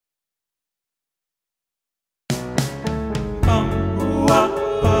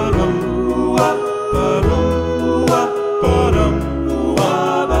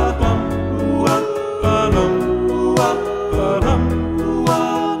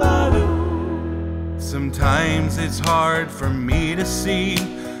Sometimes it's hard for me to see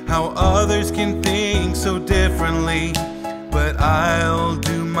how others can think so differently, but I'll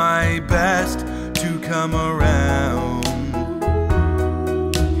do my best to come around.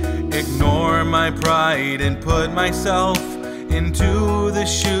 Ignore my pride and put myself into the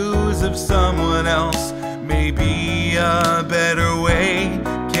shoes of someone else. Maybe a better way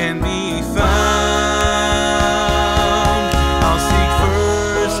can be found. I'll seek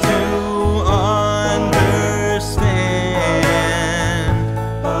first to understand,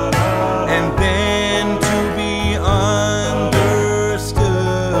 and then to be understood.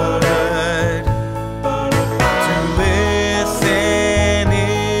 To listen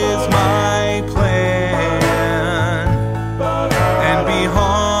is my plan, and be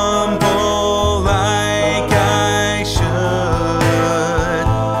humble like I should.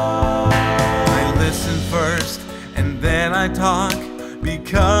 I listen first and then I talk,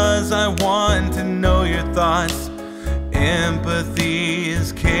 because I want to know your thoughts. Empathy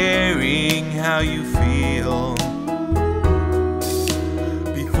is caring how you feel.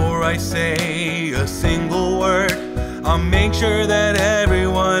 Before I say a single word, I'll make sure that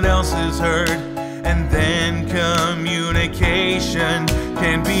everyone else is heard, and then communication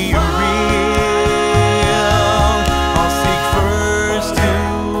can be real.